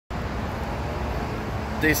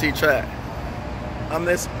DC track. I'm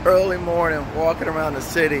this early morning walking around the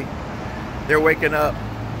city. They're waking up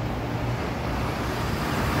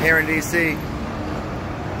here in DC,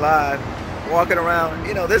 live, walking around.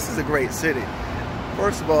 You know, this is a great city.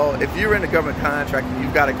 First of all, if you're in the government contracting,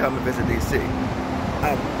 you've got to come and visit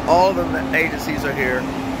DC. All of the agencies are here.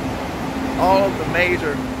 All of the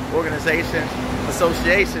major organizations,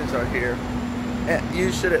 associations are here. And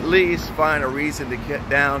you should at least find a reason to get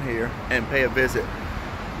down here and pay a visit.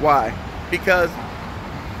 Why? Because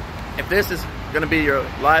if this is going to be your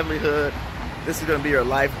livelihood, this is going to be your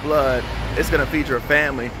lifeblood, it's going to feed your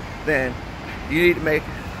family, then you need to make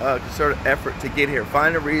a concerted effort to get here.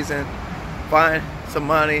 Find a reason, find some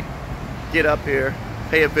money, get up here,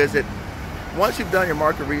 pay a visit. Once you've done your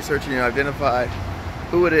market research and you've identified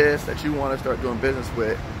who it is that you want to start doing business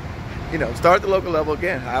with, you know, start at the local level.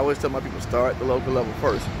 Again, I always tell my people, start at the local level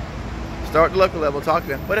first. Start at the local level, talk to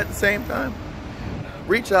them, but at the same time,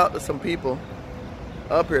 reach out to some people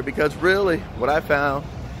up here, because really what I found,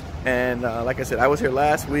 and like I said, I was here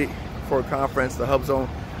last week for a conference, the Hub Zone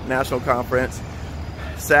National Conference,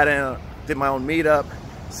 sat in, did my own meetup,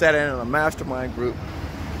 sat in a mastermind group,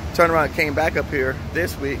 turned around and came back up here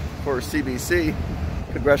this week for CBC,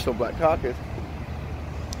 Congressional Black Caucus.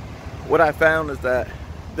 What I found is that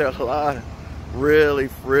there are a lot of really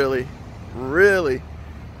friendly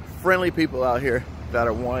people out here that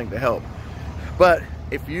are wanting to help. But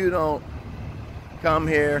if you don't come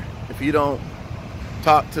here, if you don't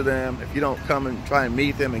talk to them, if you don't come and try and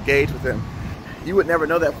meet them, engage with them, you would never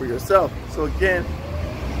know that for yourself. So again,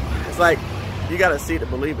 it's like you got to see it to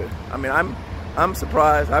believe it. I mean, I'm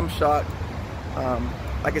surprised, I'm shocked.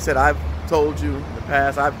 Like I said, I've told you in the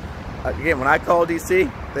past, again, when I call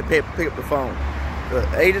DC, they pick up the phone.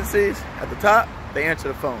 The agencies at the top, they answer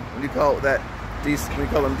the phone when you call that DC, we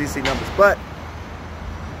call them DC numbers. But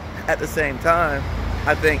at the same time,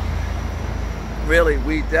 I think really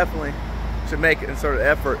we definitely should make a sort of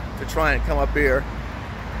effort to try and come up here.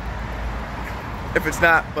 If it's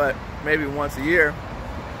not, but maybe once a year,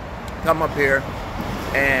 come up here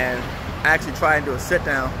and actually try and do a sit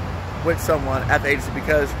down with someone at the agency,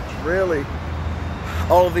 because really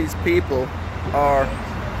all of these people are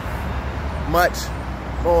much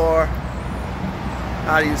more,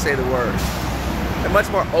 how do you say the word? They're much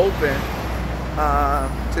more open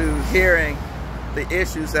to hearing the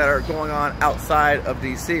issues that are going on outside of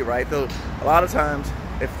DC, right? So a lot of times,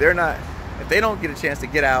 if they don't get a chance to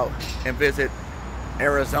get out and visit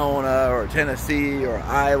Arizona or Tennessee or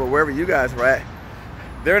Iowa, wherever you guys are at,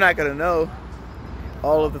 they're not going to know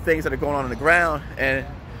all of the things that are going on the ground. And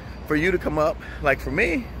for you to come up, like for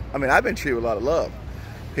me, I mean, I've been treated with a lot of love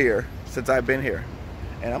here since I've been here.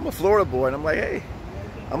 And I'm a Florida boy, and I'm like, hey,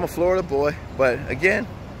 I'm a Florida boy. But again,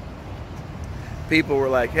 people were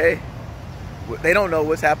like, hey, they don't know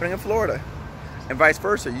what's happening in Florida. And vice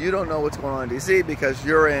versa. You don't know what's going on in DC because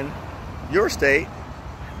you're in your state.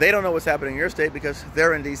 They don't know what's happening in your state because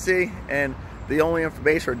they're in DC. And the only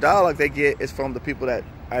information or dialogue they get is from the people that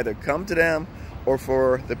either come to them or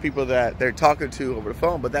for the people that they're talking to over the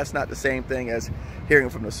phone. But that's not the same thing as hearing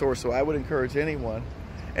from the source. So I would encourage anyone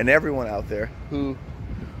and everyone out there who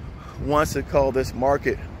wants to call this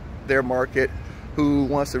market their market, who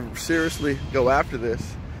wants to seriously go after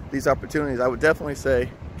these opportunities, I would definitely say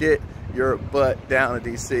get your butt down to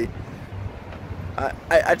DC.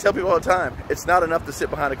 I tell people all the time, it's not enough to sit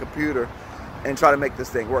behind a computer and try to make this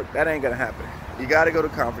thing work. That ain't gonna happen. You gotta go to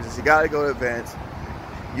conferences, you gotta go to events,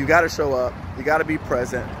 you gotta show up, you gotta be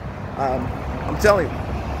present. I'm telling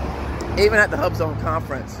you, even at the Hub Zone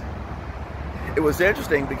conference, it was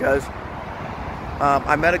interesting because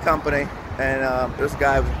I met a company, and this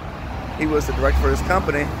guy, he was the director for this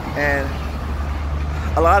company, and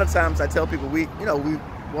a lot of times I tell people,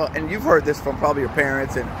 well, and you've heard this from probably your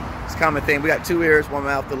parents, and it's a common thing, we got two ears, one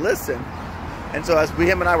mouth to listen. And so as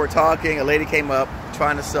him and I were talking, a lady came up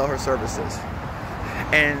trying to sell her services.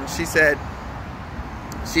 And she said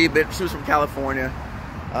she was from California.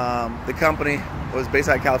 The company was based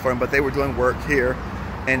out of California, but they were doing work here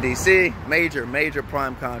in DC, major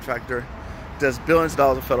prime contractor, does billions of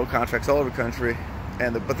dollars of federal contracts all over the country.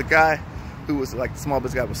 But the guy who was like the small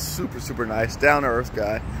business guy was super nice, down to earth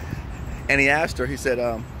guy. And he asked her, he said,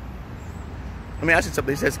 let me ask you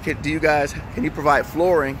something. He says, can you provide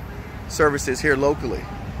flooring services here locally?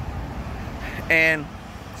 And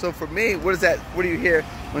so for me, what do you hear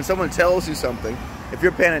when someone tells you something? If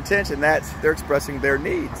you're paying attention, they're expressing their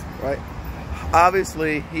needs, right?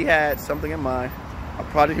 Obviously, he had something in mind, a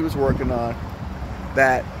project he was working on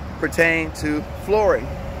that pertained to flooring.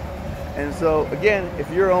 And so again,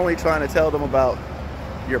 if you're only trying to tell them about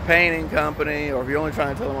your painting company, or if you're only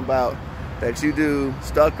trying to tell them about that you do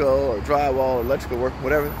stucco or drywall or electrical work,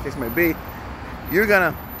 whatever the case may be, you're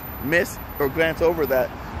gonna miss or glance over that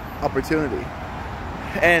opportunity.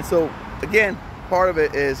 And so again, part of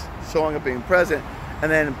it is showing up, being present,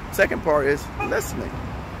 and then second part is listening.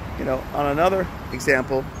 You know, on another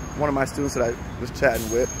example, one of my students that I was chatting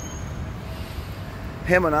with,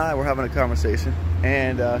 him and I were having a conversation,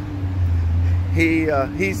 and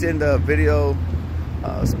he's in the video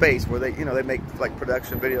space where they make like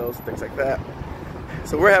production videos and things like that.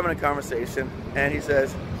 So we're having a conversation, and he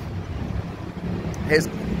says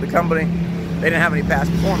the company, they didn't have any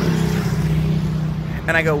past performance.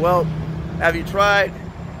 And I go, well, have you tried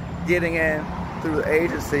getting in through the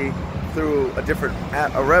agency through a different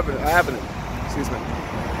revenue avenue? Excuse me.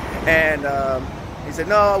 And he said,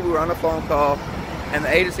 no, we were on a phone call, and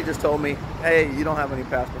the agency just told me, hey, you don't have any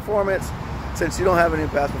past performance. Since you don't have any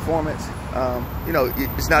past performance, you know,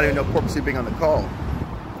 it's not even no purpose of being on the call.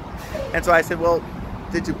 And so I said, well,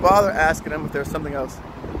 did you bother asking them if there's something else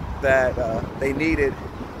that they needed?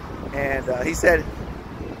 And he said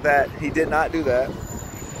that he did not do that.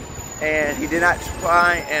 And he did not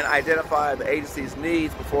try and identify the agency's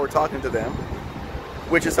needs before talking to them,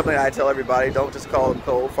 which is something I tell everybody. Don't just call them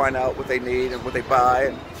cold. Find out what they need and what they buy,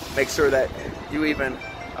 and make sure that you even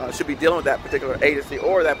should be dealing with that particular agency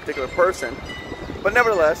or that particular person. But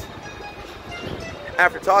nevertheless,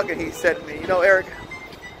 after talking, he said to me, you know, Eric,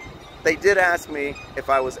 they did ask me if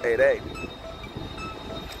I was 8A.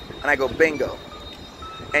 And I go, bingo.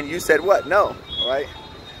 And you said what? No, right?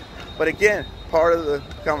 But again, part of the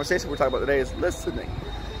conversation we're talking about today is listening.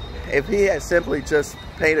 If he had simply just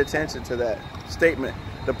paid attention to that statement,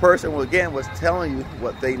 the person, again, was telling you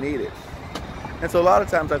what they needed. And so a lot of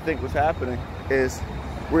times I think what's happening is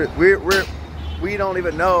we don't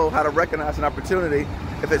even know how to recognize an opportunity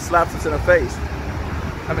if it slaps us in the face.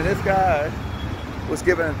 I mean, this guy was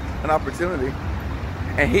given an opportunity,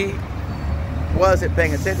 and he wasn't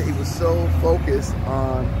paying attention. He was so focused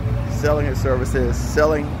on selling his services,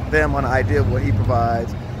 selling them on the idea of what he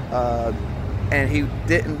provides, and he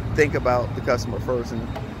didn't think about the customer first. And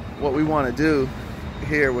what we want to do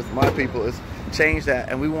here with my people is change that,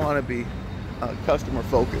 and we want to be customer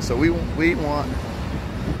focused. So we want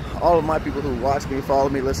all of my people who watch me, follow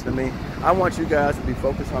me, listen to me, I want you guys to be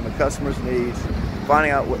focused on the customer's needs,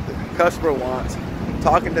 finding out what the customer wants,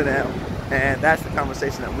 talking to them, and that's the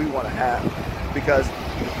conversation that we want to have. Because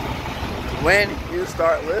when you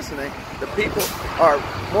start listening, the people are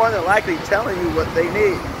more than likely telling you what they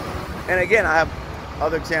need. And again, I have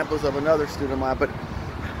other examples of another student of mine, but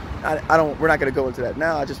we're not going to go into that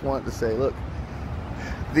now. I just wanted to say, look,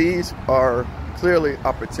 these are clearly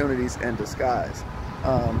opportunities in disguise.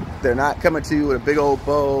 They're not coming to you with a big old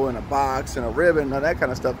bow and a box and a ribbon and all that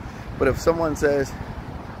kind of stuff. But if someone says,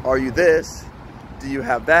 are you this? Do you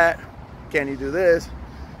have that? Can you do this?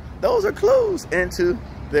 Those are clues into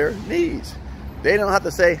their needs. They don't have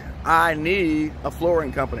to say, I need a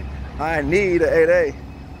flooring company. I need an 8A.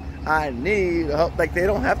 I need a help. Like, they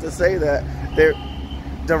don't have to say that. They're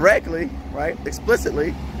directly, right,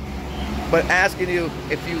 explicitly, but asking you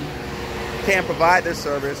if you can provide this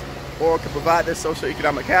service or can provide this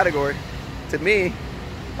socioeconomic category. To me,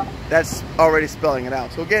 that's already spelling it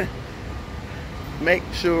out. So again, make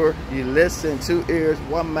sure you listen, 2 ears,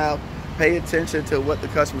 1 mouth, pay attention to what the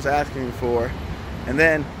customer's asking you for. And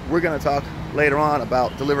then we're going to talk later on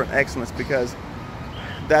about delivering excellence, because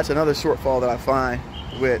that's another shortfall that I find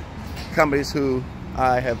with companies who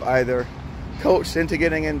I have either coached into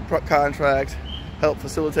getting in contracts, help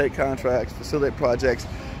facilitate contracts, facilitate projects,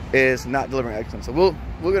 is not delivering excellence. So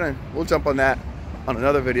we'll jump on that on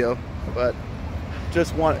another video, but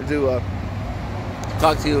just wanted to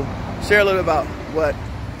talk to you, share a little bit about what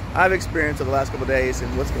I've experienced over the last couple of days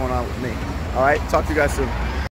and what's going on with me. All right, talk to you guys soon.